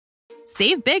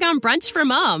Save big on brunch for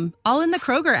mom, all in the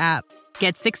Kroger app.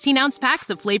 Get 16-ounce packs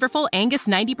of flavorful Angus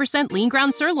 90% lean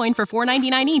ground sirloin for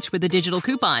 $4.99 each with a digital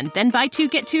coupon. Then buy 2,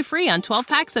 get 2 free on 12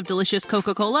 packs of delicious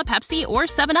Coca-Cola, Pepsi, or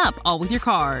 7-Up, all with your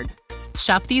card.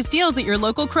 Shop these deals at your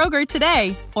local Kroger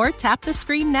today, or tap the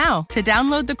screen now to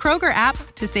download the Kroger app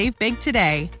to save big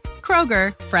today.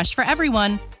 Kroger, fresh for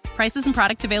everyone. Prices and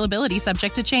product availability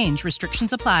subject to change.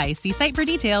 Restrictions apply. See site for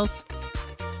details.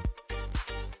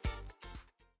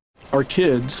 Our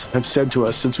kids have said to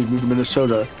us since we moved to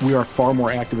Minnesota, we are far more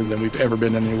active than we've ever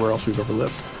been anywhere else we've ever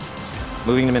lived.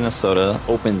 Moving to Minnesota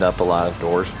opened up a lot of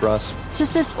doors for us.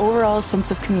 Just this overall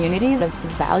sense of community, the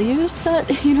values that,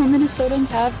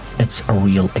 Minnesotans have. It's a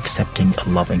real accepting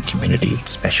and loving community,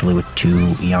 especially with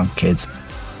 2 young kids.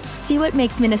 See what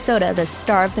makes Minnesota the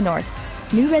star of the North.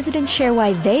 New residents share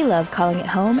why they love calling it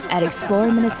home at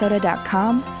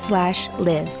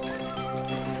exploreminnesota.com/live.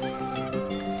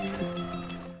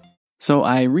 So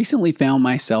I recently found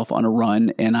myself on a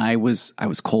run and I was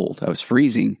cold. I was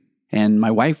freezing and my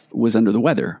wife was under the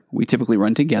weather. We typically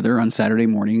run together on Saturday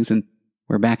mornings, and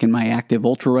we're back in my active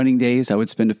ultra running days. I would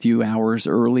spend a few hours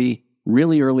really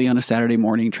early on a Saturday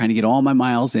morning trying to get all my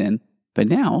miles in. But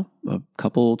now, a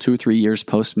couple, 2 or 3 years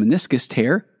post meniscus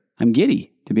tear, I'm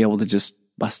giddy to be able to just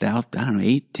bust out,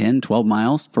 8, 10, 12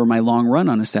 miles for my long run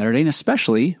on a Saturday, and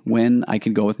especially when I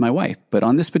could go with my wife. But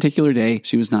on this particular day,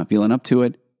 she was not feeling up to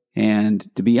it. And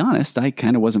to be honest, I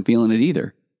kind of wasn't feeling it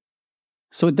either.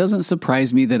 So it doesn't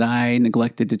surprise me that I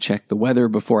neglected to check the weather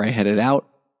before I headed out,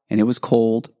 and it was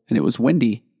cold and it was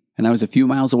windy, and I was a few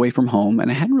miles away from home,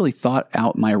 and I hadn't really thought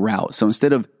out my route. So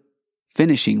instead of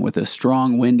finishing with a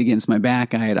strong wind against my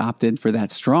back, I had opted for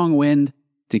that strong wind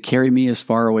to carry me as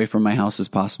far away from my house as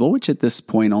possible, which at this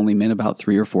point only meant about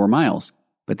 3 or 4 miles.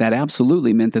 But that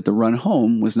absolutely meant that the run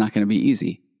home was not going to be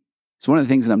easy. So one of the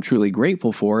things that I'm truly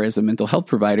grateful for as a mental health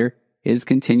provider is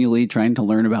continually trying to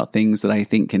learn about things that I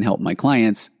think can help my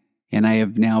clients. And I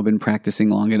have now been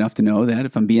practicing long enough to know that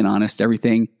if I'm being honest,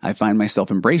 everything I find myself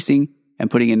embracing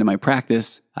and putting into my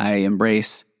practice, I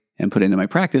embrace and put into my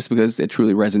practice because it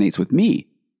truly resonates with me.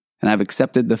 And I've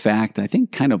accepted the fact, I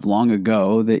think kind of long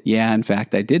ago, that in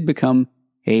fact, I did become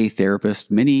a therapist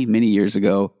many, many years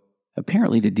ago,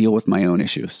 apparently to deal with my own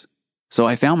issues. So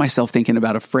I found myself thinking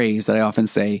about a phrase that I often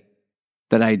say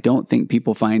that I don't think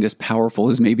people find as powerful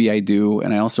as maybe I do.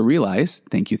 And I also realize,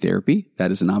 thank you, therapy, that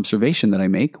is an observation that I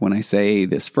make when I say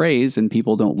this phrase and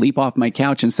people don't leap off my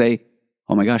couch and say,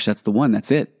 oh my gosh, that's the one,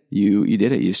 that's it. You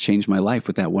did it. You just changed my life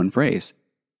with that one phrase.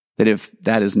 That if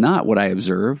that is not what I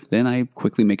observe, then I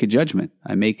quickly make a judgment.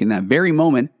 I make in that very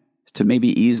moment to maybe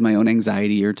ease my own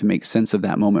anxiety or to make sense of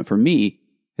that moment for me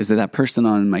is that person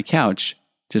on my couch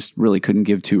just really couldn't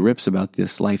give 2 rips about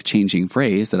this life-changing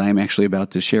phrase that I'm actually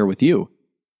about to share with you.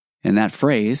 And that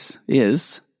phrase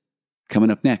is coming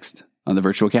up next on the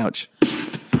Virtual Couch.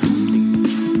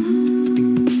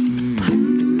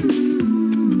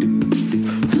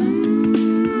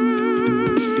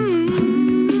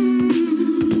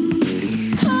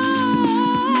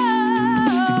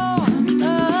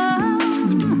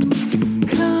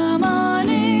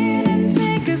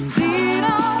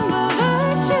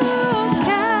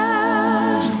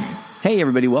 Hey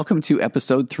everybody, welcome to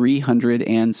episode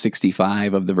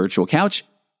 365 of The Virtual Couch.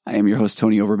 I am your host,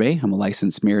 Tony Overbay. I'm a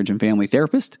licensed marriage and family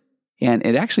therapist. And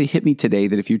it actually hit me today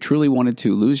that if you truly wanted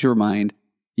to lose your mind,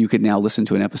 you could now listen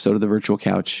to an episode of The Virtual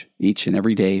Couch each and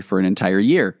every day for an entire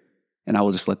year. And I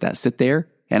will just let that sit there.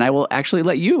 And I will actually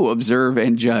let you observe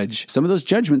and judge. Some of those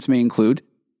judgments may include,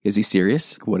 is he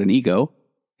serious? What an ego.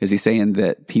 Is he saying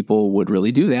that people would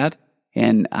really do that?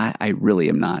 And I really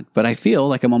am not. But I feel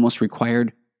like I'm almost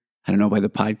required, I don't know, by the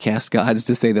podcast gods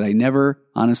to say that I never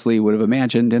honestly would have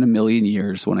imagined in a million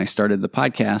years when I started the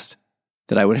podcast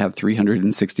that I would have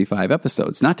 365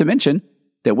 episodes. Not to mention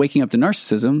that Waking Up to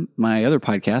Narcissism, my other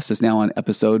podcast, is now on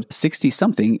episode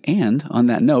 60-something. And on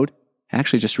that note, I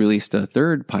actually just released a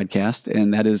third podcast,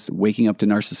 and that is Waking Up to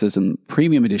Narcissism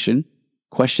Premium Edition,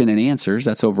 Question and Answers.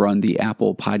 That's over on the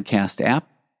Apple Podcast app.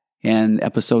 And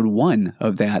episode 1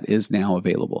 of that is now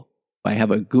available. I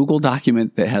have a Google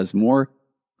document that has more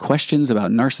questions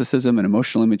about narcissism and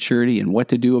emotional immaturity and what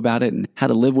to do about it and how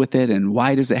to live with it and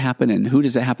why does it happen and who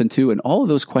does it happen to and all of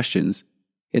those questions.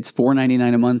 It's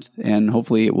 $4.99 a month, and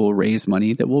hopefully it will raise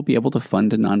money that we'll be able to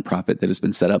fund a nonprofit that has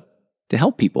been set up to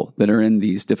help people that are in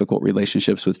these difficult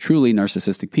relationships with truly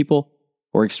narcissistic people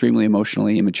or extremely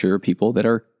emotionally immature people that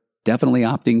are definitely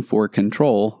opting for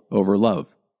control over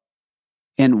love.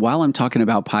 And while I'm talking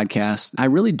about podcasts, I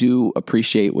really do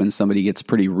appreciate when somebody gets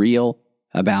pretty real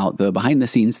about the behind the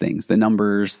scenes things, the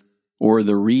numbers or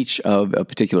the reach of a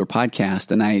particular podcast.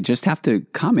 And I just have to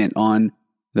comment on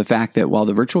The fact that while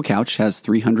the virtual couch has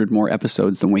 300 more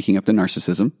episodes than Waking Up to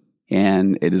Narcissism,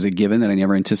 and it is a given that I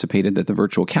never anticipated that the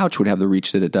virtual couch would have the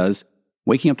reach that it does,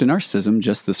 Waking Up to Narcissism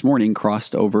just this morning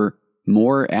crossed over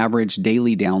more average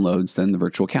daily downloads than the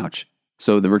virtual couch.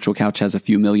 So the virtual couch has a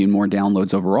few million more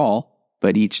downloads overall,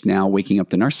 but each now Waking Up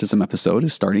to Narcissism episode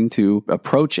is starting to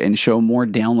approach and show more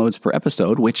downloads per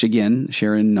episode, which again,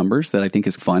 sharing numbers that I think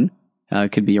is fun,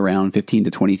 could be around 15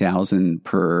 to 20,000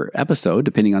 per episode,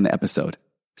 depending on the episode.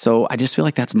 So I just feel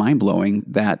like that's mind-blowing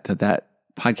that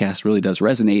podcast really does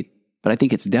resonate, but I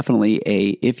think it's definitely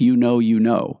if you know, you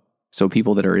know. So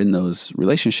people that are in those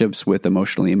relationships with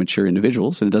emotionally immature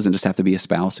individuals, and it doesn't just have to be a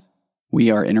spouse,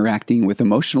 we are interacting with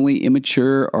emotionally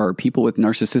immature or people with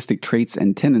narcissistic traits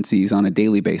and tendencies on a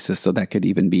daily basis. So that could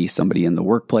even be somebody in the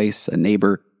workplace, a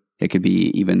neighbor. It could be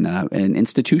even an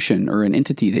institution or an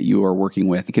entity that you are working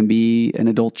with. It can be an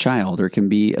adult child, or it can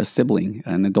be a sibling,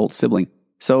 an adult sibling.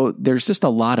 So there's just a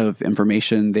lot of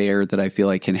information there that I feel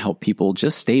like can help people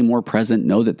just stay more present,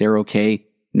 know that they're okay,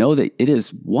 know that it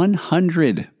is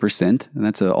 100%, and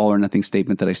that's an all or nothing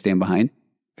statement that I stand behind,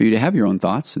 for you to have your own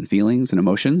thoughts and feelings and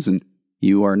emotions, and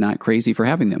you are not crazy for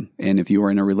having them. And if you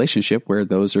are in a relationship where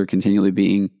those are continually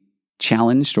being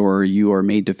challenged or you are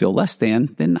made to feel less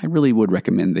than, then I really would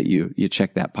recommend that you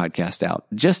check that podcast out.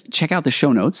 Just check out the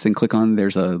show notes and click on,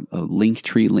 there's a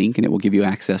Linktree link, and it will give you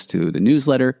access to the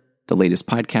newsletter, the latest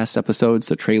podcast episodes,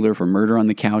 the trailer for Murder on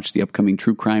the Couch, the upcoming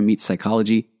True Crime Meets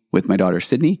Psychology with my daughter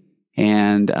Sydney.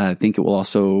 And I think it will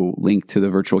also link to the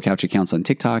virtual couch accounts on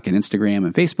TikTok and Instagram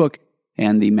and Facebook,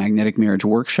 and the Magnetic Marriage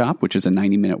Workshop, which is a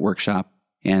 90-minute workshop.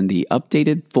 And the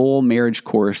updated full marriage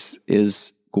course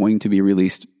is going to be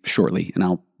released shortly, and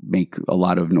I'll make a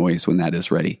lot of noise when that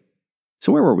is ready.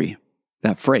 So where were we?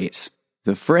 That phrase.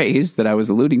 The phrase that I was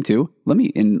alluding to,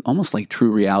 in almost like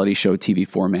true reality show TV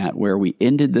format, where we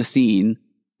ended the scene,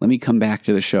 let me come back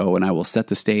to the show and I will set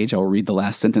the stage. I will read the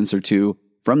last sentence or two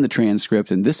from the transcript,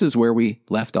 and this is where we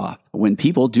left off. When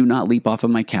people do not leap off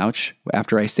of my couch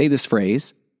after I say this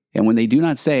phrase, and when they do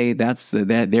not say,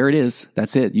 there it is,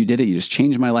 that's it, you did it, you just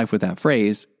changed my life with that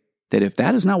phrase, that if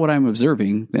that is not what I'm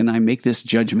observing, then I make this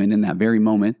judgment in that very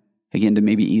moment, again, to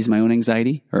maybe ease my own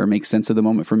anxiety or make sense of the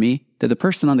moment for me, that the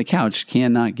person on the couch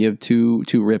cannot give two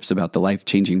rips about the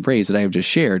life-changing phrase that I have just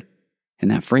shared.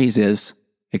 And that phrase is,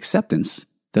 acceptance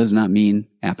does not mean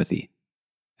apathy.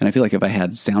 And I feel like if I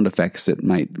had sound effects, it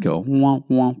might go, wah,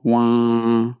 wah,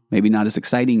 wah, maybe not as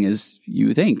exciting as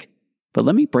you think. But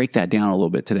let me break that down a little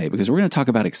bit today, because we're going to talk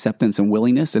about acceptance and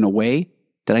willingness in a way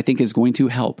that I think is going to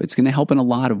help. It's going to help in a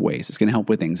lot of ways. It's going to help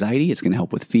with anxiety. It's going to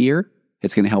help with fear.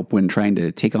 It's going to help when trying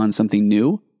to take on something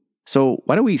new. So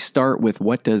why don't we start with,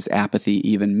 what does apathy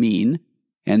even mean?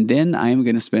 And then I'm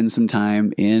going to spend some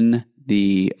time in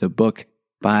the book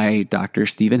by Dr.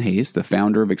 Stephen Hayes, the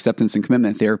founder of Acceptance and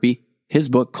Commitment Therapy, his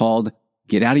book called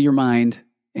Get Out of Your Mind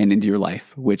and Into Your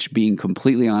Life, which, being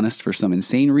completely honest, for some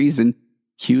insane reason,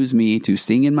 cues me to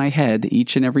sing in my head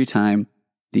each and every time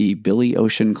the Billy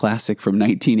Ocean classic from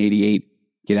 1988,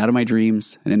 Get Out of My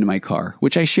Dreams and Into My Car,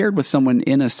 which I shared with someone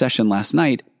in a session last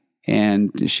night.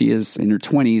 And she is in her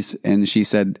 20s, and she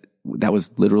said that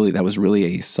was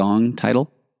really a song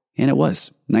title. And it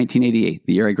was 1988,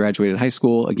 the year I graduated high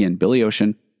school. Again, Billy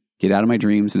Ocean, Get Out of My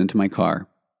Dreams and Into My Car,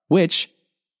 which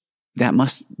that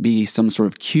must be some sort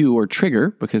of cue or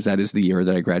trigger, because that is the year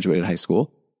that I graduated high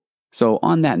school. So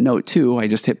on that note too, I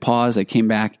just hit pause. I came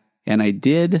back and I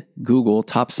did Google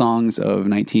top songs of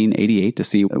 1988 to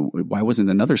see why wasn't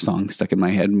another song stuck in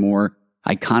my head more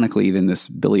iconically than this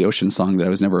Billy Ocean song that I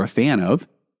was never a fan of.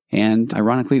 And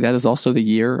ironically, that is also the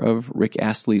year of Rick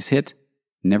Astley's hit,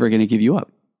 Never Gonna Give You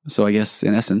Up. So I guess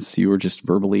in essence, you were just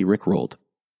verbally Rickrolled.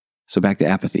 So back to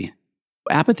apathy.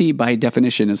 Apathy by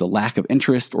definition is a lack of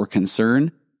interest or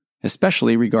concern,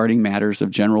 especially regarding matters of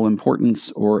general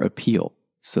importance or appeal.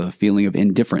 It's a feeling of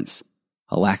indifference,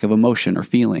 a lack of emotion or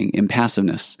feeling,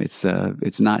 impassiveness.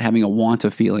 It's not having a want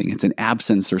of feeling. It's an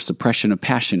absence or suppression of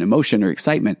passion, emotion, or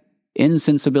excitement,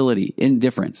 insensibility,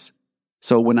 indifference.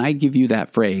 So when I give you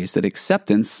that phrase, that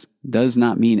acceptance does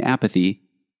not mean apathy,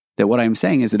 that what I'm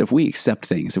saying is that if we accept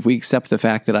things, if we accept the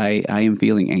fact that I am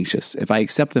feeling anxious, if I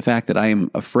accept the fact that I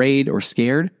am afraid or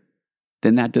scared,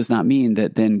 then that does not mean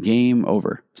that then game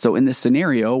over. So in this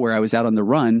scenario where I was out on the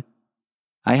run,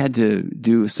 I had to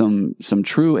do some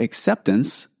true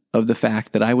acceptance of the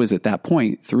fact that I was at that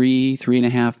point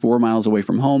 3.5, 4 miles away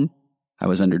from home. I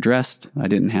was underdressed. I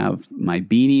didn't have my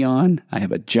beanie on. I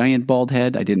have a giant bald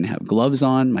head. I didn't have gloves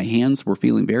on. My hands were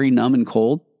feeling very numb and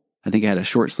cold. I think I had a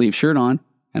short sleeve shirt on,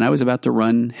 and I was about to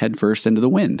run headfirst into the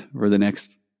wind for the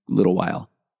next little while.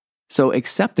 So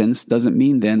acceptance doesn't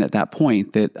mean then at that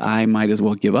point that I might as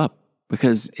well give up,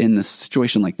 Because in a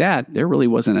situation like that, there really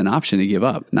wasn't an option to give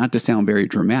up. Not to sound very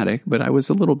dramatic, but I was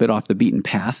a little bit off the beaten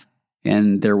path,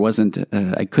 and there wasn't,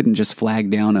 I couldn't just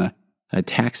flag down a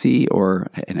taxi,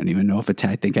 or I don't even know if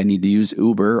I think I need to use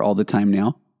Uber all the time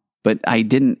now. But I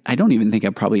don't even think I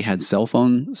probably had cell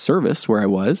phone service where I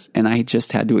was. And I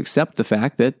just had to accept the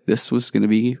fact that this was going to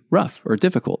be rough or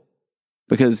difficult.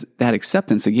 Because that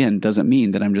acceptance, again, doesn't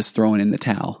mean that I'm just throwing in the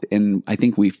towel. And I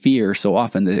think we fear so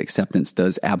often that acceptance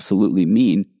does absolutely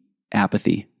mean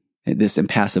apathy, this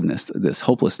impassiveness, this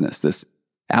hopelessness, this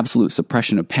absolute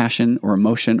suppression of passion or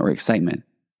emotion or excitement,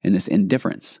 and this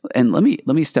indifference. And let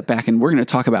me step back, and we're going to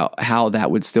talk about how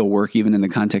that would still work even in the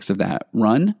context of that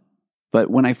run. But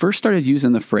when I first started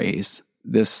using the phrase,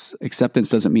 this acceptance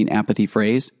doesn't mean apathy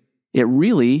phrase, it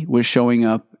really was showing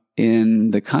up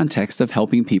in the context of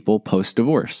helping people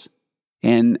post-divorce.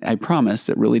 And I promise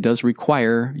it really does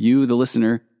require you, the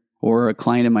listener, or a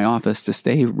client in my office to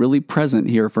stay really present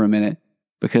here for a minute,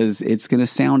 because it's going to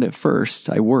sound at first,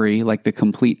 I worry, like the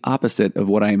complete opposite of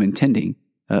what I am intending,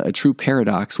 a true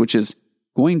paradox, which is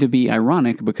going to be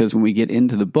ironic because when we get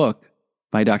into the book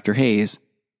by Dr. Hayes,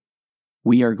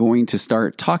 we are going to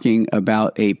start talking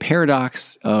about a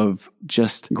paradox of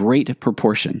just great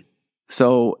proportion.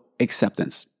 So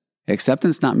acceptance.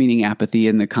 Acceptance not meaning apathy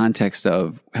in the context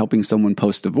of helping someone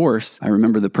post-divorce. I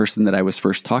remember the person that I was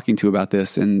first talking to about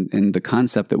this, and the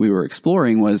concept that we were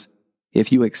exploring was,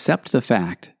 if you accept the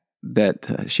fact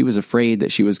that she was afraid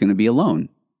that she was going to be alone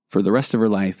for the rest of her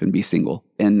life and be single.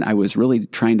 And I was really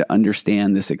trying to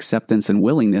understand this acceptance and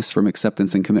willingness from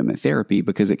acceptance and commitment therapy,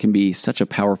 because it can be such a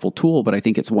powerful tool, but I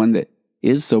think it's one that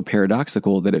is so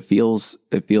paradoxical that it feels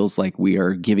like we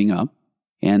are giving up.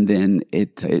 And then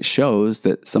it shows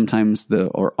that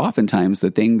oftentimes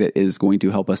the thing that is going to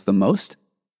help us the most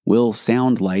will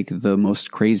sound like the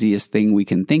most craziest thing we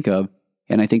can think of.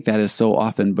 And I think that is so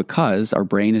often because our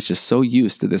brain is just so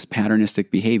used to this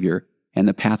patternistic behavior and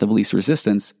the path of least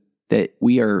resistance that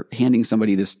we are handing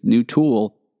somebody this new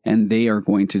tool and they are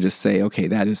going to just say, okay,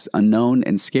 that is unknown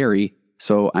and scary,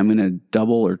 so I'm going to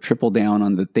double or triple down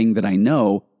on the thing that I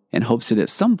know in hopes that at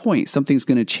some point something's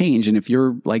going to change. And if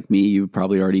you're like me, you've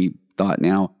probably already thought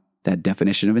now that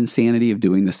definition of insanity of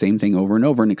doing the same thing over and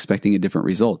over and expecting a different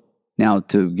result. Now,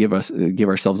 to give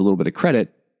ourselves a little bit of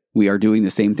credit, we are doing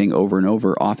the same thing over and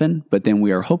over often, but then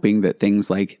we are hoping that things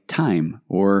like time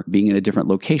or being in a different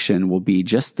location will be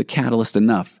just the catalyst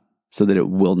enough so that it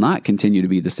will not continue to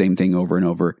be the same thing over and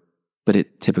over, but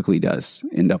it typically does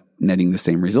end up netting the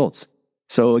same results.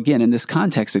 So again, in this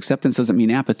context, acceptance doesn't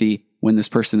mean apathy when this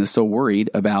person is so worried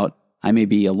about, I may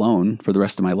be alone for the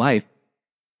rest of my life.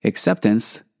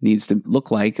 Acceptance needs to look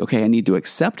like, okay, I need to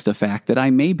accept the fact that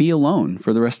I may be alone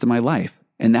for the rest of my life.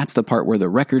 And that's the part where the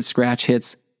record scratch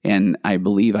hits. And I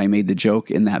believe I made the joke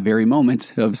in that very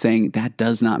moment of saying that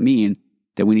does not mean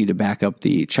that we need to back up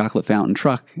the chocolate fountain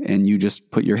truck and you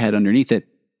just put your head underneath it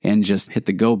and just hit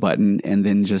the go button and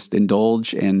then just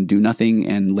indulge and do nothing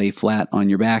and lay flat on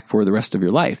your back for the rest of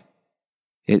your life.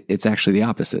 It's actually the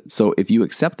opposite. So if you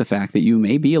accept the fact that you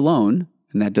may be alone,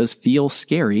 and that does feel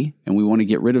scary, and we want to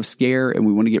get rid of scare and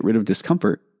we want to get rid of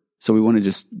discomfort, so we want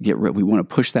to we want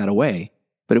to push that away.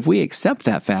 But if we accept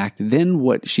that fact, then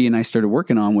what she and I started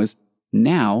working on was,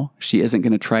 now she isn't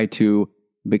going to try to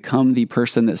become the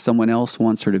person that someone else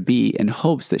wants her to be in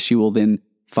hopes that she will then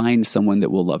find someone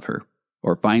that will love her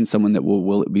or find someone that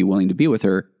will be willing to be with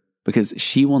her, because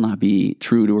she will not be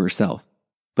true to herself.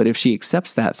 But if she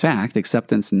accepts that fact,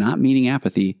 acceptance not meaning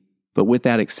apathy, but with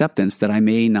that acceptance that I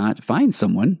may not find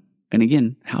someone, and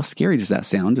again, how scary does that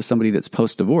sound to somebody that's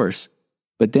post-divorce?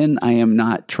 But then I am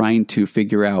not trying to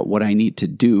figure out what I need to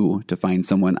do to find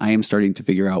someone. I am starting to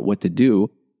figure out what to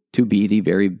do to be the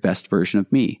very best version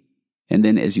of me. And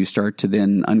then as you start to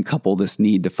then uncouple this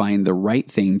need to find the right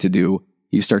thing to do,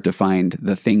 you start to find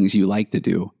the things you like to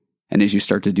do. And as you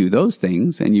start to do those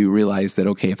things and you realize that,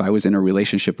 okay, if I was in a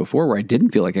relationship before where I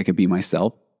didn't feel like I could be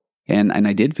myself, and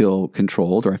I did feel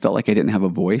controlled, or I felt like I didn't have a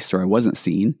voice, or I wasn't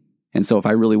seen. And so if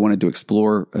I really wanted to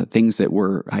explore things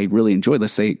that I really enjoyed,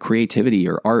 let's say creativity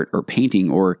or art or painting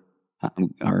or I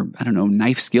don't know,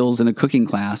 knife skills in a cooking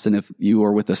class. And if you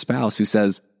are with a spouse who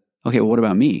says, okay, well, what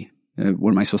about me?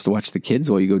 What am I supposed to watch the kids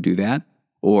while you go do that?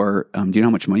 Or do you know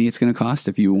how much money it's going to cost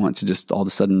if you want to just all of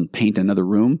a sudden paint another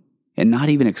room and not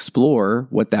even explore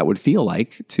what that would feel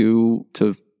like to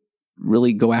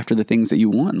really go after the things that you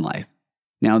want in life?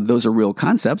 Now, those are real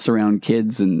concepts around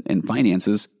kids and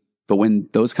finances, but when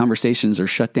those conversations are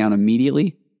shut down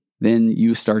immediately, then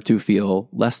you start to feel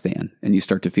less than, and you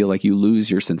start to feel like you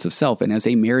lose your sense of self. And as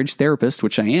a marriage therapist,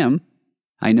 which I am,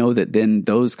 I know that then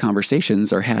those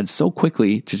conversations are had so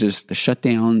quickly to just shut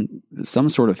down some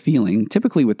sort of feeling,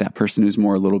 typically with that person who's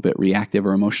more a little bit reactive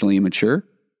or emotionally immature,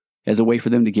 as a way for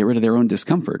them to get rid of their own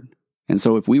discomfort. And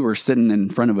so if we were sitting in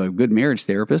front of a good marriage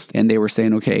therapist and they were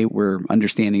saying, okay, we're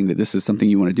understanding that this is something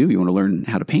you want to do, you want to learn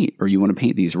how to paint, or you want to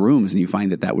paint these rooms, and you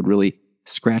find that that would really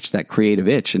scratch that creative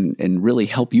itch and really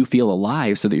help you feel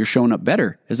alive so that you're showing up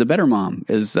better as a better mom,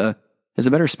 as a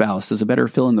better spouse, as a better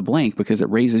fill in the blank, because it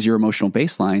raises your emotional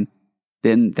baseline,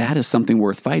 then that is something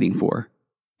worth fighting for.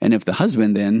 And if the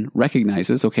husband then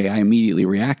recognizes, okay, I immediately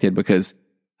reacted because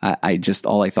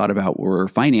all I thought about were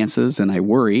finances, and I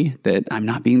worry that I'm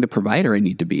not being the provider I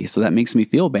need to be. So that makes me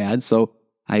feel bad. So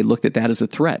I looked at that as a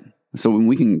threat. So when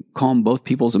we can calm both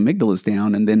people's amygdalas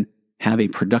down and then have a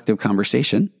productive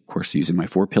conversation, of course, using my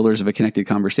 4 pillars of a connected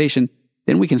conversation,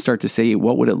 then we can start to say,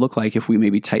 what would it look like if we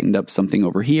maybe tightened up something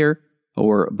over here?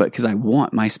 But because I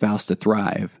want my spouse to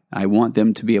thrive, I want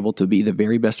them to be able to be the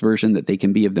very best version that they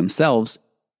can be of themselves,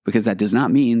 because that does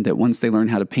not mean that once they learn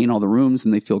how to paint all the rooms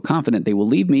and they feel confident, they will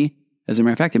leave me. As a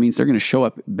matter of fact, it means they're going to show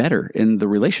up better in the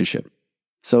relationship.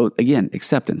 So again,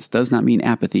 acceptance does not mean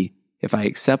apathy. If I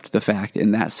accept the fact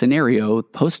in that scenario,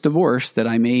 post-divorce, that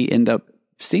I may end up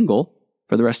single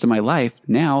for the rest of my life,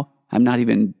 now I'm not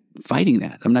even fighting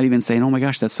that. I'm not even saying, oh my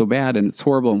gosh, that's so bad and it's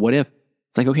horrible and what if?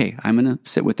 It's like, okay, I'm going to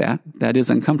sit with that. That is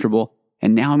uncomfortable.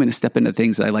 And now I'm going to step into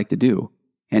things that I like to do.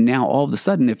 And now all of a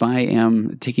sudden, if I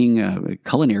am taking a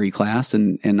culinary class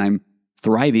and I'm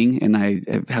thriving and I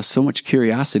have so much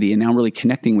curiosity and now I'm really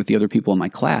connecting with the other people in my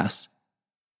class,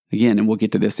 again, and we'll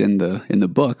get to this in the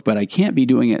book, but I can't be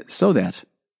doing it so that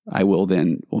I will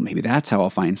then, well, maybe that's how I'll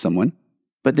find someone.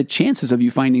 But the chances of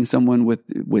you finding someone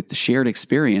with shared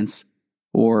experience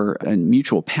or a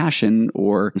mutual passion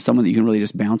or someone that you can really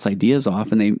just bounce ideas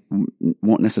off and they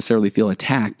won't necessarily feel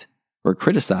attacked or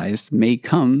criticized may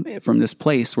come from this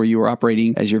place where you are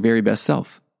operating as your very best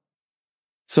self.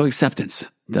 So acceptance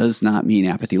does not mean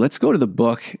apathy. Let's go to the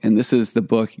book, and this is the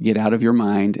book, Get Out of Your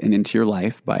Mind and Into Your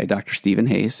Life by Dr. Stephen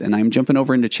Hayes. And I'm jumping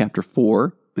over into chapter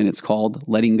 4, and it's called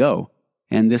Letting Go.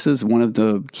 And this is one of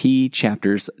the key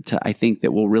chapters I think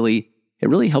that it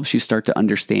really helps you start to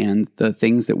understand the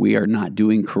things that we are not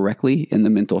doing correctly in the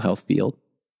mental health field.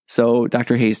 So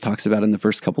Dr. Hayes talks about in the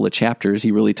first couple of chapters,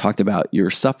 he really talked about your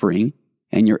suffering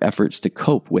and your efforts to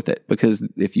cope with it. Because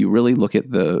if you really look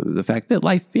at the fact that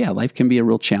life can be a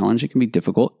real challenge, it can be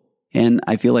difficult. And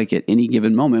I feel like at any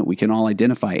given moment, we can all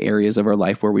identify areas of our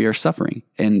life where we are suffering.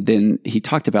 And then he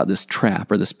talked about this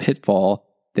trap or this pitfall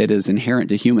that is inherent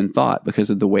to human thought because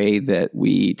of the way that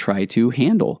we try to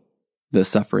handle the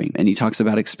suffering. And he talks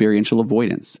about experiential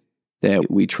avoidance,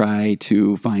 that we try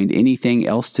to find anything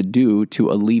else to do to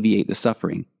alleviate the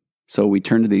suffering. So we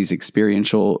turn to these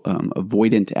experiential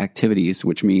avoidant activities,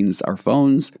 which means our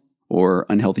phones or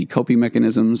unhealthy coping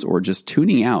mechanisms or just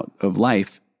tuning out of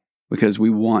life because we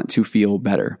want to feel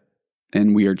better.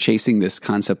 And we are chasing this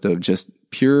concept of just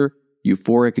pure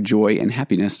euphoric joy and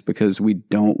happiness because we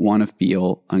don't want to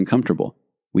feel uncomfortable.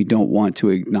 We don't want to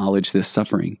acknowledge this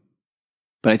suffering.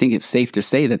 But I think it's safe to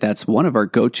say that that's one of our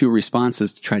go-to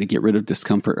responses to try to get rid of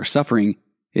discomfort or suffering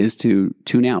is to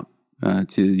tune out,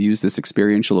 to use this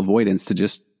experiential avoidance to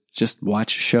just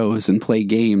watch shows and play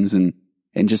games and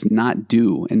just not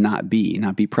do and not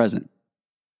be present.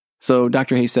 So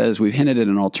Dr. Hayes says we've hinted at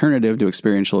an alternative to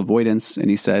experiential avoidance, and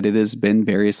he said it has been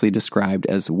variously described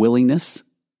as willingness,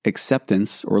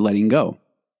 acceptance, or letting go.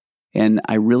 And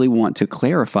I really want to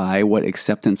clarify what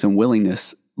acceptance and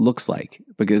willingness looks like,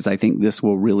 because I think this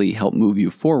will really help move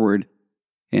you forward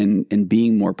in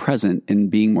being more present, and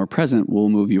being more present will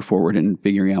move you forward in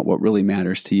figuring out what really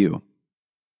matters to you.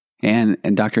 And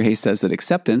Dr. Hayes says that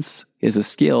acceptance is a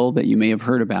skill that you may have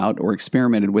heard about or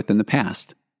experimented with in the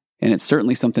past. And it's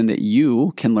certainly something that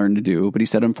you can learn to do, but he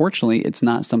said, unfortunately, it's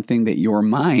not something that your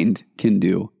mind can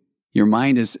do. Your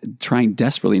mind is trying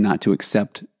desperately not to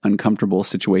accept uncomfortable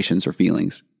situations or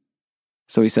feelings.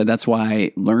 So he said that's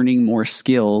why learning more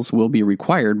skills will be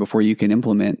required before you can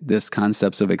implement this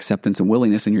concepts of acceptance and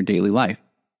willingness in your daily life.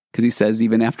 Because he says,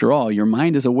 even after all, your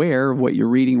mind is aware of what you're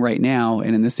reading right now.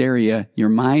 And in this area, your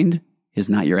mind is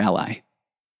not your ally.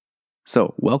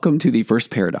 So welcome to the first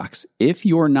paradox. If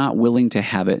you're not willing to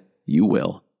have it, you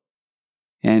will.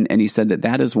 And he said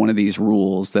that is one of these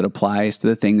rules that applies to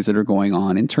the things that are going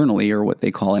on internally, or what they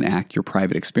call in ACT, your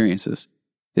private experiences.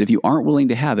 That if you aren't willing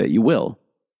to have it, you will.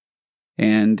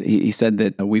 And he said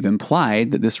that we've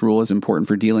implied that this rule is important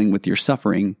for dealing with your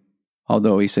suffering,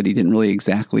 although he said he didn't really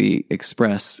exactly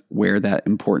express where that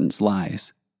importance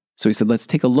lies. So he said, let's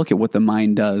take a look at what the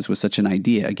mind does with such an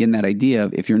idea. Again, that idea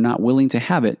of if you're not willing to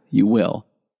have it, you will.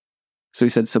 So he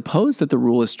said, suppose that the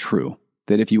rule is true,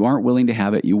 that if you aren't willing to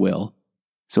have it, you will.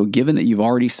 So given that you've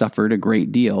already suffered a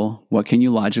great deal, what can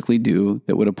you logically do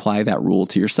that would apply that rule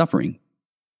to your suffering?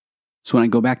 So when I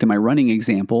go back to my running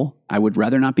example, I would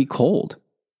rather not be cold,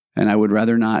 and I would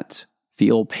rather not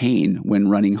feel pain when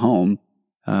running home,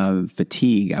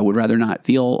 fatigue. I would rather not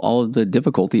feel all of the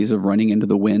difficulties of running into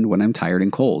the wind when I'm tired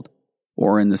and cold.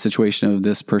 Or in the situation of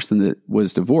this person that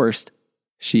was divorced,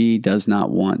 she does not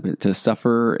want to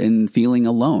suffer in feeling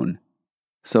alone.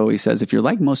 So he says, if you're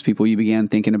like most people, you began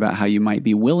thinking about how you might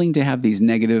be willing to have these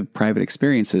negative private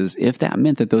experiences if that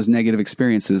meant that those negative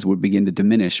experiences would begin to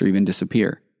diminish or even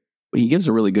disappear. He gives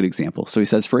a really good example. So he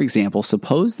says, for example,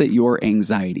 suppose that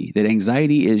that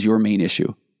anxiety is your main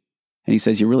issue. And he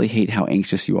says, you really hate how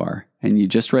anxious you are. And you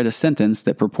just read a sentence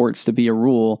that purports to be a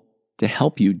rule to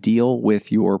help you deal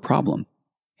with your problem.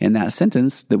 And that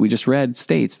sentence that we just read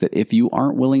states that if you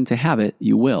aren't willing to have it,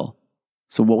 you will.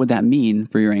 So what would that mean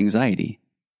for your anxiety?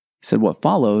 He said, what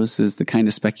follows is the kind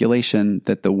of speculation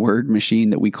that the word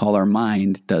machine that we call our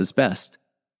mind does best.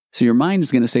 So your mind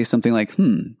is going to say something like,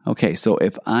 okay, so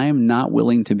if I'm not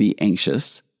willing to be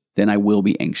anxious, then I will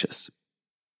be anxious.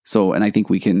 So, and I think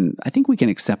we can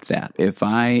accept that. If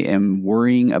I am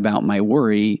worrying about my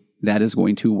worry, that is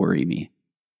going to worry me.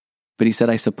 But he said,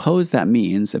 I suppose that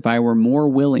means if I were more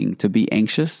willing to be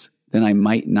anxious, then I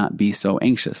might not be so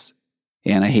anxious.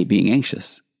 And I hate being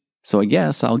anxious. So I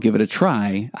guess I'll give it a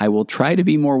try. I will try to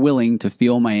be more willing to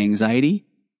feel my anxiety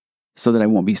so that I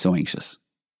won't be so anxious.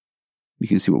 You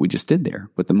can see what we just did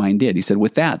there, what the mind did. He said,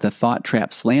 with that, the thought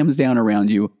trap slams down around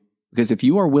you, because if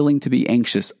you are willing to be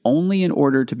anxious only in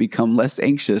order to become less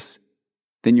anxious,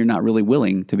 then you're not really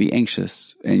willing to be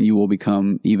anxious, and you will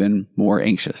become even more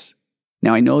anxious.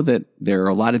 Now, I know that there are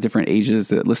a lot of different ages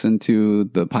that listen to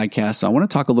the podcast, so I want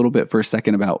to talk a little bit for a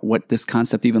second about what this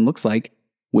concept even looks like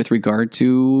with regard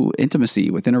to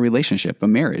intimacy within a relationship, a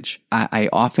marriage. I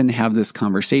often have this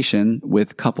conversation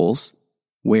with couples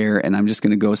where, and I'm just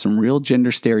going to go some real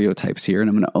gender stereotypes here, and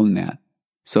I'm going to own that.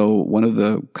 So one of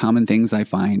the common things I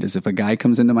find is if a guy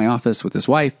comes into my office with his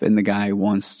wife and the guy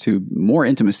wants more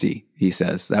intimacy, he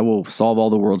says, that will solve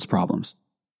all the world's problems.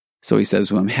 So he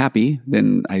says, when I'm happy,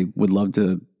 then I would love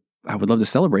to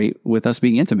celebrate with us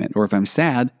being intimate. Or if I'm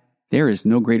sad, there is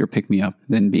no greater pick-me-up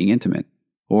than being intimate.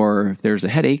 Or if there's a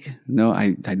headache,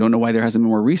 I don't know why there hasn't been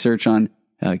more research on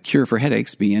a cure for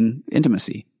headaches being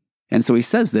intimacy. And so he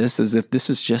says this as if this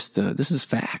is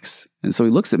facts. And so he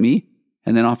looks at me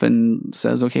and then often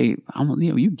says, okay,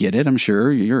 you get it. I'm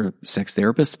sure you're a sex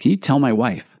therapist. Can you tell my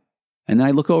wife? And then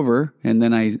I look over and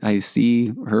then I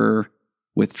see her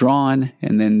withdrawn.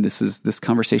 And then this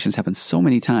conversation's happened so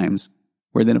many times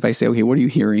where then if I say, okay, what are you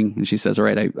hearing? And she says, all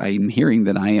right, I'm hearing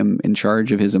that I am in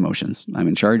charge of his emotions. I'm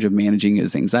in charge of managing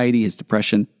his anxiety, his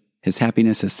depression, his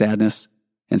happiness, his sadness.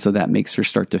 And so that makes her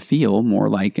start to feel more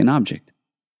like an object.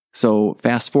 So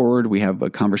fast forward, we have a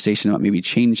conversation about maybe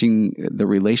changing the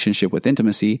relationship with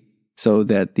intimacy so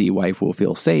that the wife will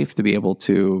feel safe to be able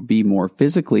to be more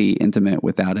physically intimate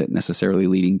without it necessarily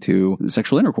leading to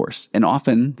sexual intercourse. And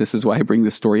often, this is why I bring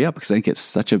this story up, because I think it's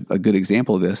such a good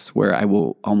example of this, where I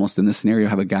will almost in this scenario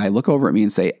have a guy look over at me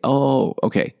and say, oh,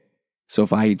 okay, so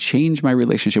if I change my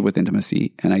relationship with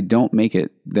intimacy and I don't make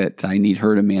it that I need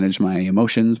her to manage my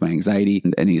emotions, my anxiety,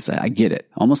 and he's like, I get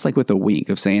it. Almost like with a wink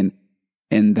of saying,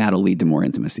 and that'll lead to more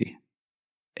intimacy.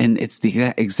 And it's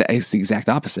the exact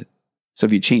opposite. So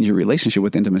if you change your relationship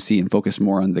with intimacy and focus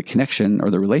more on the connection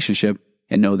or the relationship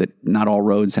and know that not all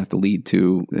roads have to lead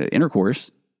to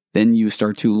intercourse, then you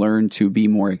start to learn to be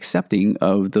more accepting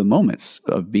of the moments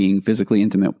of being physically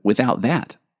intimate without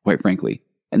that, quite frankly.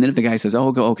 And then if the guy says,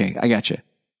 oh, okay, I got you.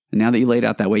 And now that you laid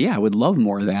out that way, yeah, I would love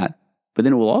more of that, but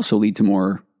then it will also lead to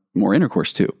more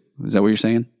intercourse too. Is that what you're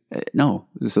saying? No.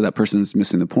 So that person's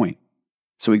missing the point.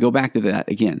 So we go back to that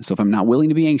again. So if I'm not willing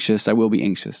to be anxious, I will be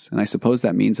anxious. And I suppose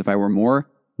that means if I were more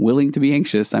willing to be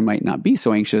anxious, I might not be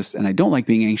so anxious, and I don't like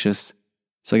being anxious.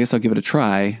 So I guess I'll give it a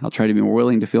try. I'll try to be more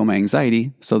willing to feel my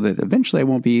anxiety so that eventually I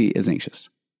won't be as anxious.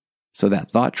 So that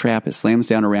thought trap, it slams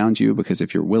down around you, because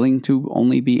if you're willing to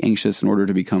only be anxious in order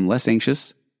to become less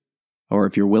anxious, or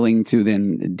if you're willing to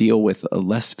then deal with a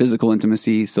less physical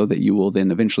intimacy so that you will then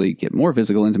eventually get more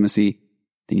physical intimacy,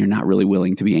 then you're not really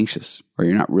willing to be anxious, or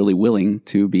you're not really willing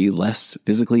to be less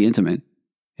physically intimate.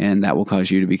 And that will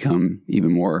cause you to become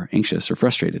even more anxious or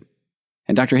frustrated.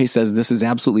 And Dr. Hayes says this is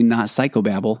absolutely not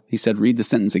psychobabble. He said, read the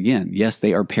sentence again. Yes,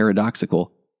 they are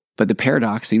paradoxical, but the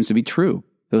paradox seems to be true.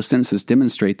 Those sentences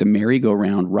demonstrate the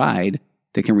merry-go-round ride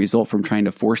that can result from trying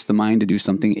to force the mind to do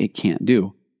something it can't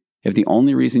do. If the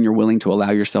only reason you're willing to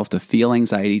allow yourself to feel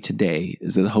anxiety today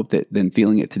is the hope that then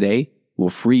feeling it today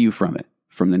will free you from it,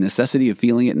 from the necessity of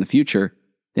feeling it in the future,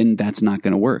 then that's not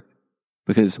going to work.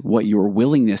 Because what your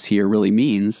willingness here really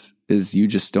means is you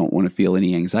just don't want to feel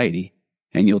any anxiety.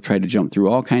 And you'll try to jump through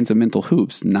all kinds of mental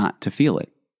hoops not to feel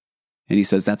it. And he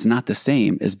says that's not the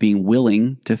same as being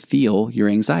willing to feel your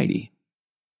anxiety.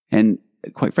 And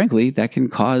quite frankly, that can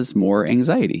cause more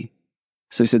anxiety.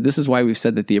 So he said, this is why we've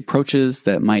said that the approaches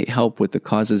that might help with the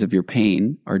causes of your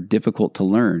pain are difficult to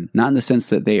learn, not in the sense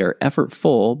that they are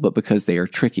effortful, but because they are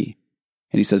tricky.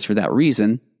 And he says, for that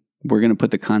reason, we're going to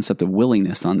put the concept of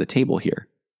willingness on the table here.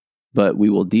 But we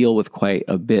will deal with quite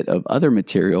a bit of other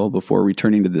material before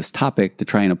returning to this topic to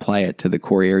try and apply it to the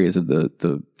core areas of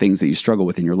the things that you struggle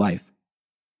with in your life.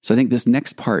 So I think this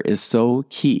next part is so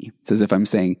key. It's as if I'm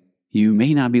saying, you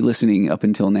may not be listening up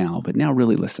until now, but now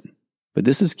really listen. But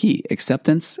this is key,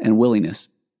 acceptance and willingness.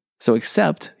 So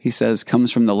accept, he says, comes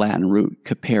from the Latin root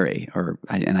capere,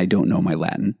 and I don't know my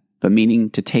Latin, but meaning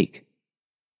to take.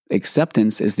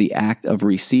 Acceptance is the act of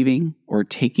receiving or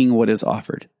taking what is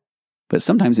offered. But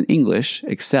sometimes in English,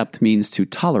 accept means to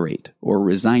tolerate or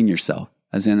resign yourself.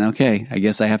 As in, okay, I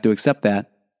guess I have to accept that.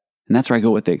 And that's where I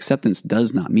go with the acceptance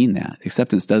does not mean that.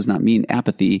 Acceptance does not mean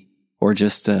apathy or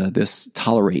just this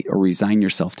tolerate or resign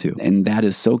yourself to. And that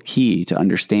is so key to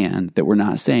understand that we're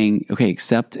not saying, okay,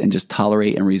 accept and just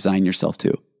tolerate and resign yourself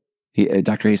to.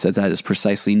 Dr. Hay says that is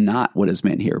precisely not what is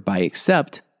meant here. By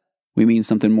accept, we mean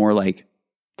something more like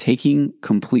taking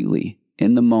completely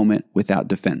in the moment without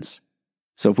defense.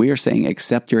 So if we are saying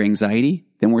accept your anxiety,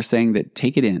 then we're saying that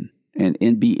take it in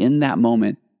and be in that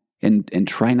moment and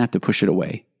try not to push it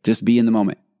away. Just be in the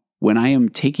moment. When I am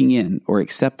taking in or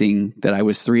accepting that I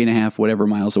was 3.5 whatever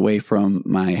miles away from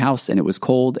my house and it was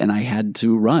cold and I had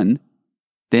to run,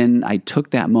 then I took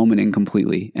that moment in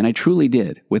completely. And I truly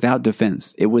did, without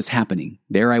defense. It was happening.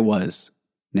 There I was.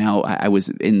 Now I was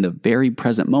in the very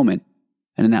present moment.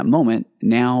 And in that moment,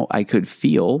 now I could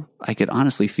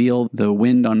honestly feel the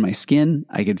wind on my skin.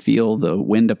 I could feel the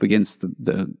wind up against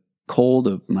the cold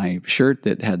of my shirt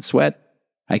that had sweat.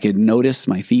 I could notice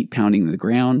my feet pounding the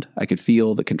ground. I could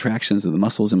feel the contractions of the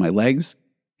muscles in my legs.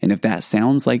 And if that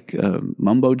sounds like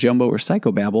mumbo jumbo or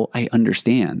psychobabble, I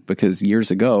understand, because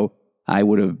years ago, I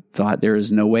would have thought there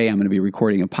is no way I'm going to be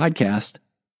recording a podcast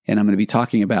and I'm going to be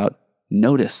talking about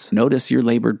notice your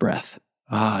labored breath.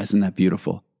 Isn't that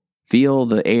beautiful? Feel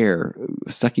the air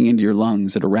sucking into your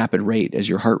lungs at a rapid rate as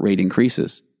your heart rate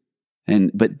increases.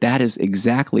 But that is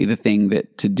exactly the thing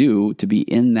that to do to be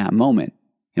in that moment.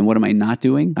 And what am I not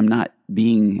doing? I'm not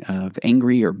being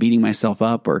angry or beating myself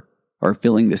up or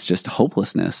feeling this just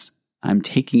hopelessness. I'm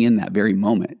taking in that very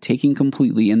moment, taking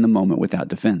completely in the moment without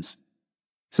defense.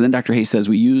 So then Dr. Hay says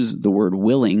we use the word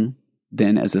willing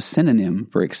then as a synonym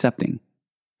for accepting.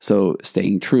 So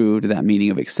staying true to that meaning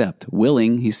of accept.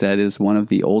 Willing, he said, is one of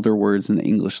the older words in the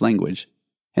English language,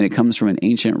 and it comes from an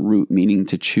ancient root meaning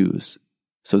to choose.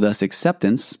 So thus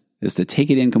acceptance is to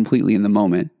take it in completely in the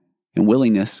moment, and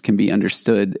willingness can be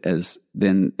understood as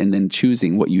then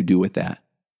choosing what you do with that.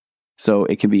 So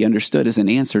it can be understood as an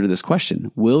answer to this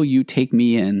question. Will you take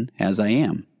me in as I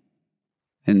am?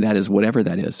 And that is whatever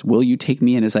that is. Will you take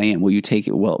me in as I am?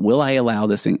 Will I allow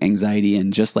this anxiety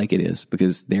in just like it is?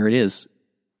 Because there it is.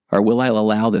 Or will I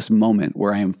allow this moment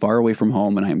where I am far away from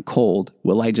home and I am cold?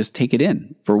 Will I just take it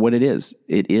in for what it is?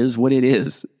 It is what it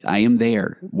is. I am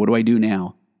there. What do I do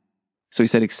now? So he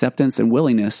said acceptance and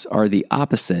willingness are the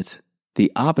opposite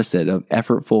of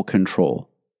effortful control.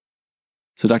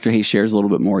 So Dr. Hay shares a little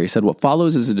bit more. He said, what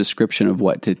follows is a description of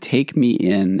what to take me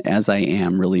in as I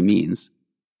am really means.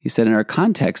 He said, in our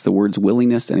context, the words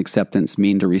willingness and acceptance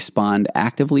mean to respond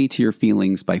actively to your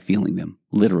feelings by feeling them,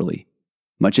 literally.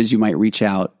 Much as you might reach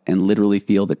out and literally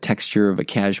feel the texture of a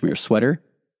cashmere sweater,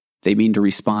 they mean to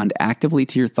respond actively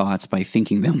to your thoughts by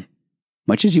thinking them.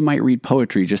 Much as you might read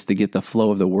poetry just to get the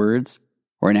flow of the words,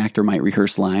 or an actor might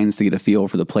rehearse lines to get a feel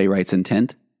for the playwright's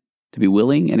intent, to be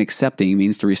willing and accepting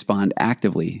means to respond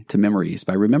actively to memories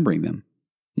by remembering them.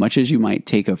 Much as you might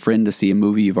take a friend to see a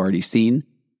movie you've already seen,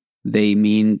 they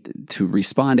mean to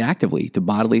respond actively to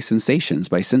bodily sensations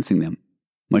by sensing them.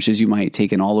 Much as you might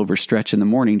take an all-over stretch in the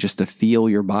morning just to feel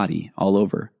your body all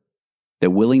over.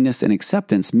 That willingness and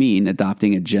acceptance mean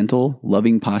adopting a gentle,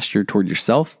 loving posture toward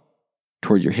yourself,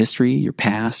 toward your history, your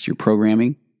past, your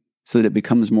programming, so that it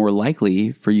becomes more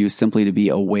likely for you simply to be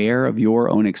aware of your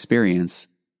own experience,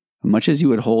 much as you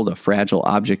would hold a fragile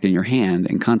object in your hand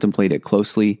and contemplate it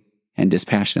closely and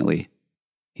dispassionately.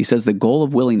 He says the goal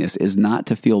of willingness is not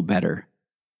to feel better,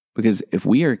 because if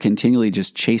we are continually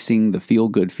just chasing the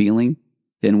feel-good feeling,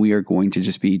 then we are going to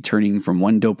just be turning from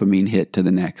one dopamine hit to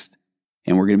the next.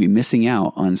 And we're going to be missing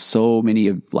out on so many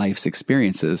of life's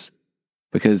experiences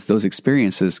because those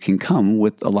experiences can come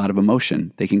with a lot of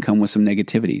emotion. They can come with some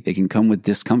negativity. They can come with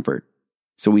discomfort.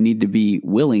 So we need to be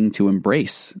willing to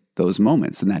embrace those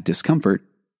moments and that discomfort.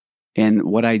 And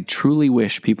what I truly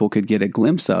wish people could get a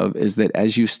glimpse of is that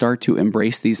as you start to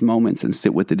embrace these moments and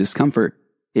sit with the discomfort,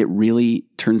 it really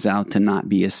turns out to not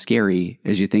be as scary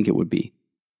as you think it would be.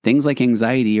 Things like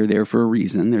anxiety are there for a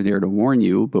reason. They're there to warn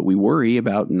you, but we worry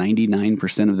about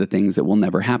 99% of the things that will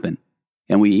never happen.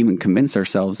 And we even convince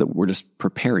ourselves that we're just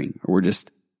preparing, or we're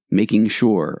just making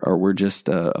sure, or we're just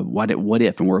what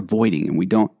if, and we're avoiding, and we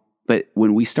don't. But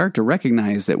when we start to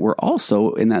recognize that we're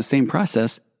also in that same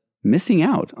process missing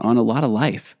out on a lot of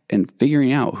life and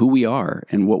figuring out who we are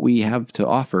and what we have to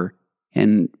offer,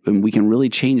 and we can really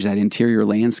change that interior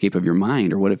landscape of your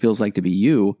mind or what it feels like to be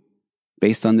you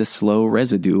based on this slow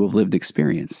residue of lived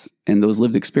experience. And those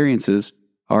lived experiences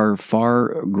are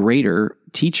far greater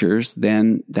teachers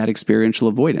than that experiential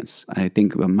avoidance. I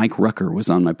think Mike Rucker was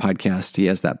on my podcast. He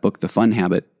has that book, The Fun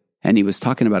Habit, and he was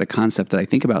talking about a concept that I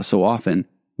think about so often,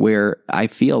 where I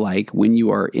feel like when you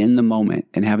are in the moment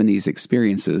and having these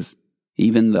experiences,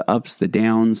 even the ups, the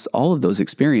downs, all of those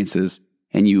experiences,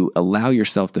 and you allow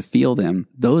yourself to feel them,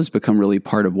 those become really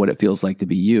part of what it feels like to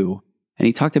be you. And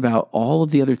he talked about all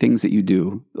of the other things that you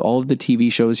do, all of the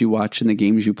TV shows you watch and the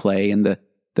games you play and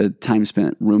the time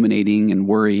spent ruminating and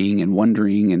worrying and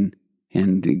wondering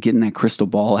and getting that crystal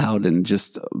ball out and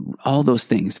just all those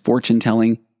things, fortune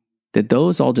telling, that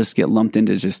those all just get lumped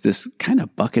into just this kind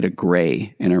of bucket of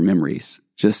gray in our memories.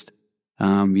 Just,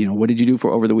 what did you do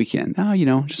for over the weekend?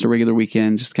 Oh, just a regular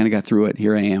weekend, just kind of got through it.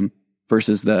 Here I am.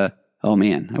 Versus oh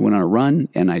man, I went on a run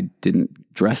and I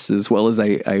didn't dress as well as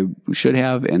I should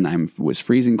have. And I was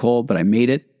freezing cold, but I made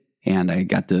it. And I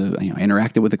got to,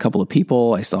 interacted with a couple of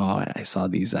people. I saw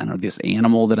these, this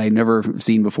animal that I'd never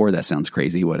seen before. That sounds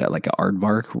crazy. Like an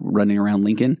aardvark running around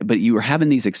Lincoln. But you were having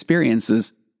these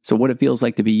experiences. So what it feels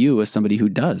like to be you is somebody who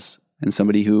does, and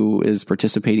somebody who is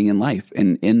participating in life.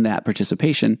 And in that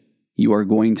participation, you are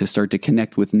going to start to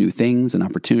connect with new things and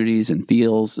opportunities and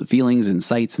feelings and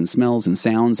sights and smells and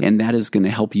sounds. And that is going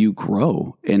to help you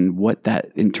grow. And what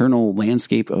that internal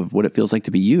landscape of what it feels like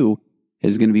to be you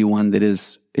is going to be one that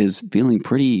is feeling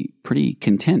pretty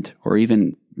content, or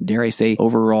even, dare I say,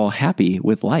 overall happy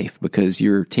with life, because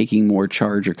you're taking more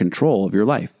charge or control of your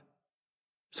life.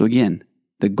 So again,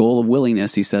 the goal of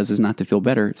willingness, he says, is not to feel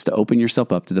better. It's to open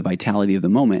yourself up to the vitality of the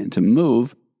moment and to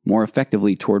move more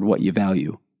effectively toward what you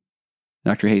value.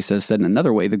 Dr. Hayes said in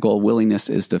another way, the goal of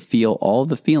willingness is to feel all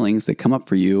the feelings that come up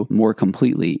for you more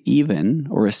completely, even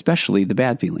or especially the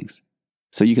bad feelings.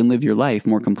 So you can live your life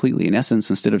more completely. In essence,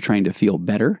 instead of trying to feel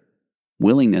better,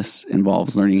 willingness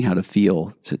involves learning how to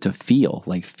feel, to feel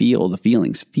the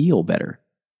feelings, feel better.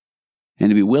 And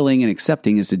to be willing and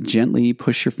accepting is to gently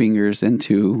push your fingers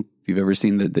into, if you've ever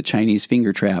seen the Chinese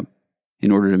finger trap,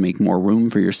 in order to make more room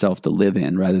for yourself to live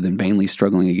in, rather than vainly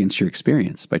struggling against your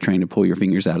experience by trying to pull your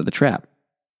fingers out of the trap.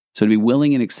 So to be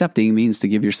willing and accepting means to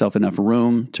give yourself enough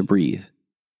room to breathe.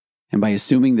 And by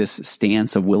assuming this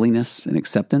stance of willingness and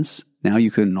acceptance, now you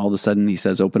can all of a sudden, he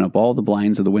says, open up all the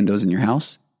blinds of the windows in your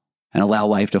house and allow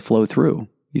life to flow through.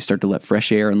 You start to let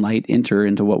fresh air and light enter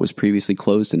into what was previously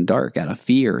closed and dark out of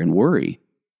fear and worry.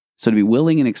 So to be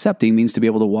willing and accepting means to be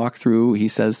able to walk through, he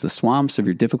says, the swamps of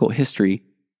your difficult history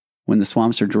when the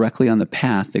swamps are directly on the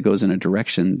path that goes in a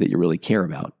direction that you really care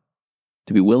about.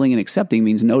 To be willing and accepting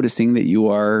means noticing that you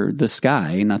are the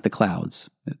sky, not the clouds,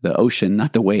 the ocean,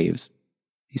 not the waves.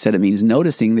 He said it means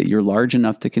noticing that you're large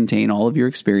enough to contain all of your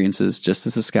experiences, just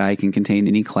as the sky can contain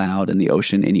any cloud and the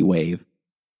ocean any wave.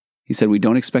 He said we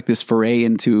don't expect this foray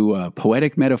into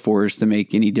poetic metaphors to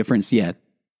make any difference yet,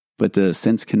 but the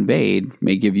sense conveyed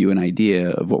may give you an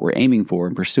idea of what we're aiming for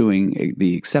in pursuing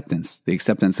the acceptance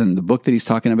in the book that he's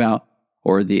talking about,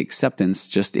 or the acceptance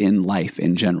just in life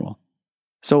in general.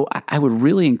 So I would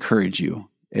really encourage you,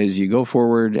 as you go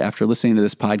forward after listening to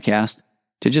this podcast,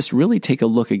 to just really take a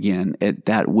look again at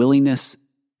that willingness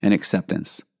and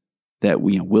acceptance. That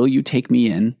will you take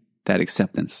me in? That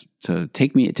acceptance to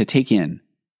take in.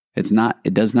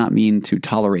 It does not mean to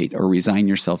tolerate or resign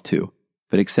yourself to,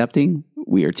 but accepting.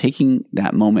 We are taking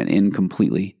that moment in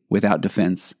completely without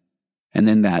defense. And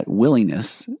then that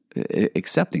willingness,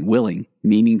 accepting, willing,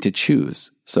 meaning to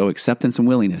choose. So acceptance and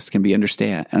willingness can be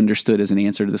understood as an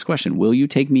answer to this question. Will you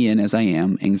take me in as I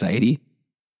am? Anxiety.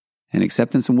 And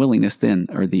acceptance and willingness then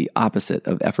are the opposite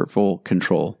of effortful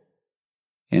control.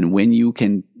 And when you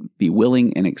can be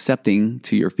willing and accepting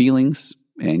to your feelings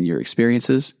and your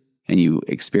experiences, and you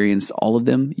experience all of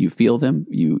them, you feel them,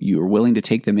 you are willing to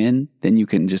take them in, then you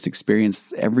can just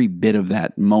experience every bit of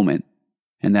that moment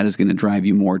And that is going to drive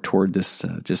you more toward this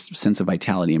just sense of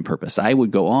vitality and purpose. I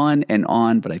would go on,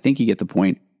 but I think you get the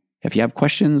point. If you have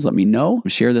questions, let me know.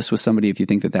 Share this with somebody if you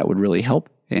think that would really help.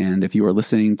 And if you are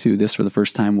listening to this for the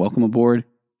first time, welcome aboard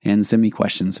and send me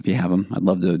questions if you have them. I'd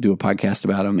love to do a podcast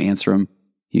about them, answer them.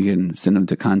 You can send them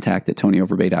to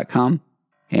contact@tonyoverbay.com.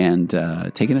 And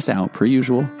taking us out, per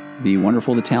usual, the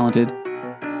wonderful, the talented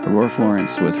Aurora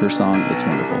Florence with her song, It's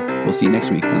Wonderful. We'll see you next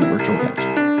week on the virtual couch.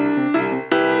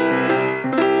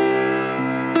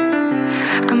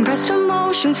 Compressed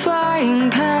emotions flying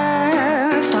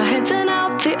past, our heads and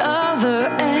out the other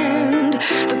end.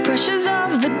 The pressures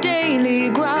of the daily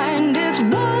grind, it's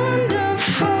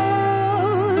wonderful.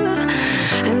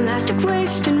 Elastic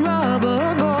waste and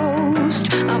rubber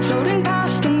ghost, I'm floating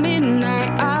past the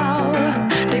midnight hour.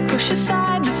 They push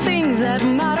aside the things that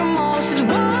matter most. It's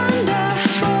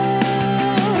wonderful.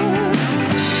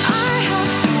 I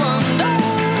have to wonder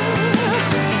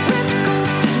which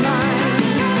ghost is mine.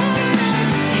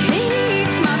 He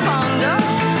eats my ponder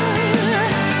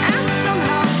and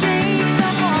somehow takes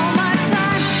up all my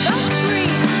time. The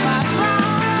screen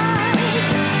fireflies,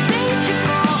 they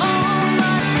tickle all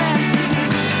my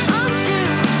fancies. I'm too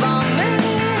vomit.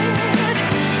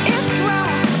 It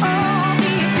drowns all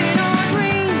deep in our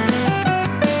dreams.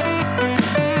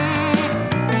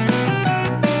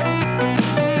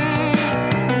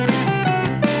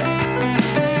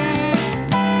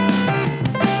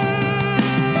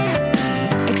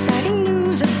 Exciting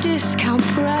news, a discount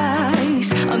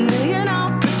price, a million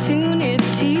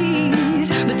opportunities.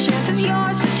 The chance is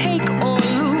yours to take or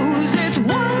lose. It's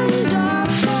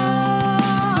wonderful.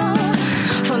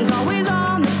 Fun's always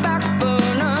on the back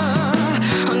burner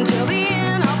until the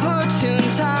inopportune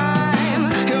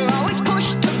time. You're always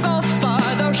pushed to go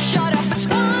farther. Shut up, it's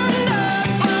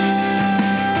wonderful.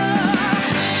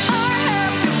 I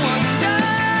have to wonder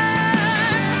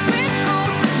which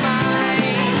ghost is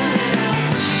mine.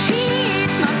 He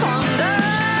eats my ponder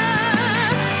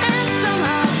and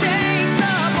somehow takes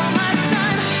up all my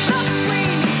time. The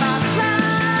screaming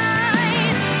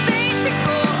fireflies, they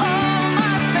tickle all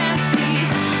my fancies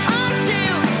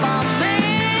until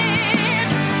vomit.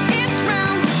 It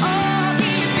drowns all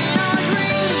deep in our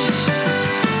dreams.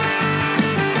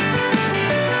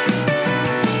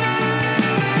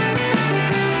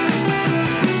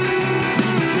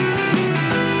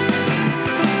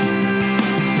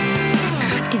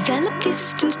 Develop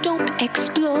distance, don't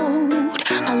explode.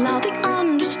 Allow the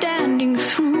understanding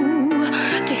through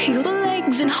to heal the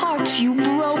legs and hearts you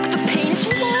broke. The pain is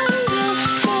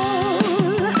wonderful.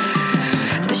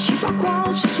 The sheetrock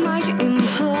walls just might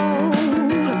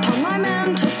implode upon my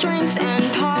mental strengths and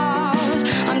powers.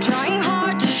 I'm trying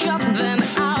hard to shut them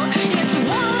out. It's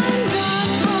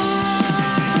wonderful.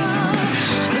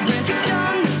 The dancing's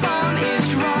done, the bomb is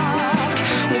dropped.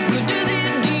 What good does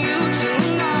it do you to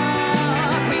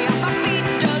knock me off my feet?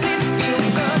 Does it feel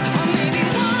good or maybe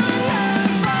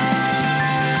wonderful?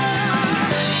 I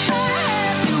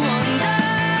have to wonder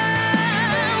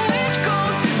which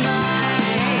ghost is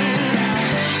mine.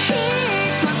 He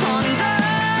eats my ponder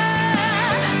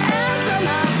and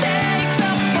somehow takes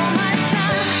up all my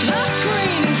time. The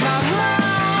screaming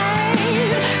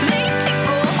fireflies, they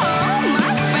tickle all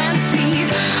my fancies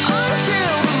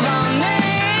until the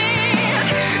vomit,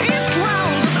 it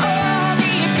drowns us all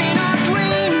deep in our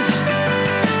dreams.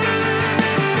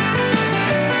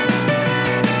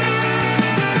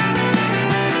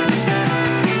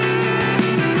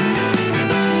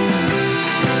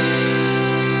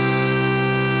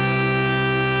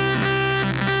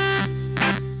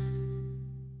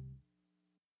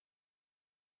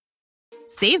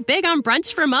 Save big on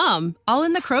brunch for mom, all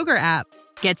in the Kroger app.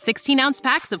 Get 16-ounce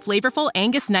packs of flavorful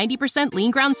Angus 90%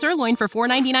 lean ground sirloin for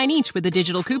 $4.99 each with a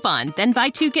digital coupon. Then buy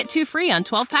 2, get 2 free on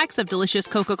 12 packs of delicious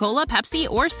Coca-Cola, Pepsi,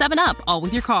 or 7-Up, all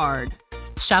with your card.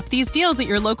 Shop these deals at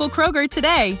your local Kroger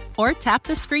today, or tap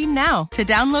the screen now to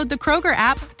download the Kroger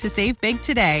app to save big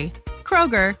today.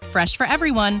 Kroger, fresh for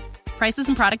everyone. Prices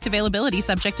and product availability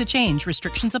subject to change.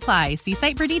 Restrictions apply. See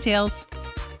site for details.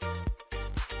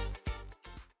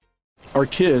 Our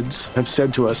kids have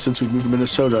said to us since we moved to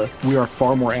Minnesota, we are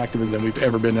far more active than we've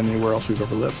ever been anywhere else we've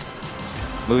ever lived.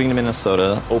 Moving to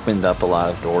Minnesota opened up a lot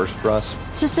of doors for us.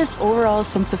 Just this overall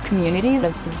sense of community,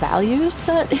 of values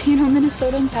that,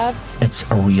 Minnesotans have. It's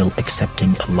a real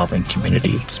accepting, loving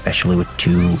community, especially with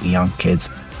 2 young kids.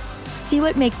 See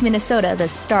what makes Minnesota the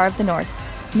star of the North.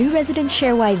 New residents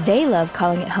share why they love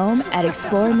calling it home at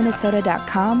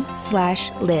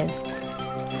exploreminnesota.com/live.